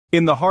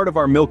In the heart of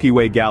our Milky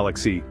Way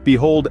galaxy,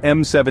 behold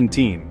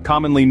M17,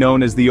 commonly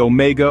known as the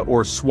Omega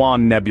or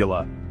Swan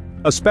Nebula.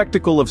 A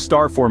spectacle of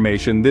star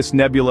formation, this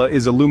nebula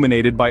is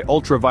illuminated by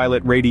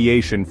ultraviolet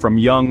radiation from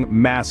young,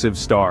 massive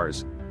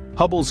stars.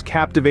 Hubble's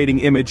captivating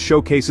image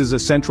showcases a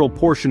central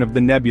portion of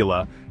the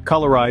nebula,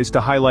 colorized to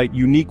highlight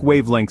unique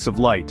wavelengths of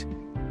light.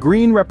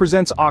 Green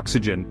represents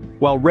oxygen,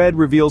 while red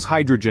reveals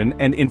hydrogen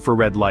and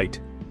infrared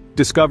light.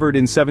 Discovered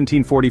in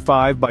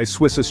 1745 by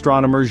Swiss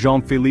astronomer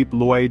Jean-Philippe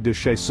Loy de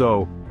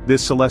Chaisseau,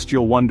 this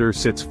celestial wonder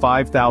sits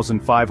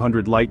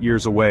 5,500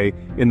 light-years away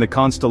in the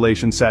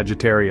constellation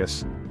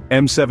Sagittarius.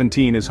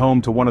 M17 is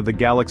home to one of the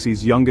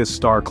galaxy's youngest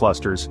star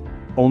clusters,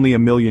 only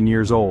 1,000,000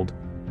 years old.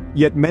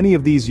 Yet many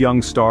of these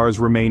young stars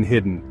remain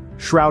hidden,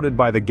 shrouded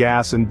by the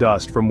gas and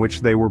dust from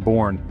which they were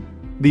born.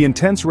 The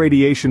intense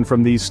radiation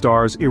from these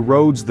stars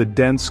erodes the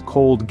dense,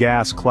 cold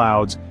gas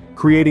clouds,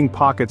 creating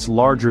pockets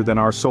larger than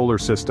our solar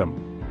system.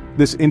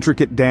 This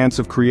intricate dance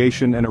of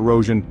creation and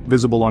erosion,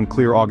 visible on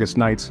clear August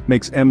nights,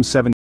 makes M17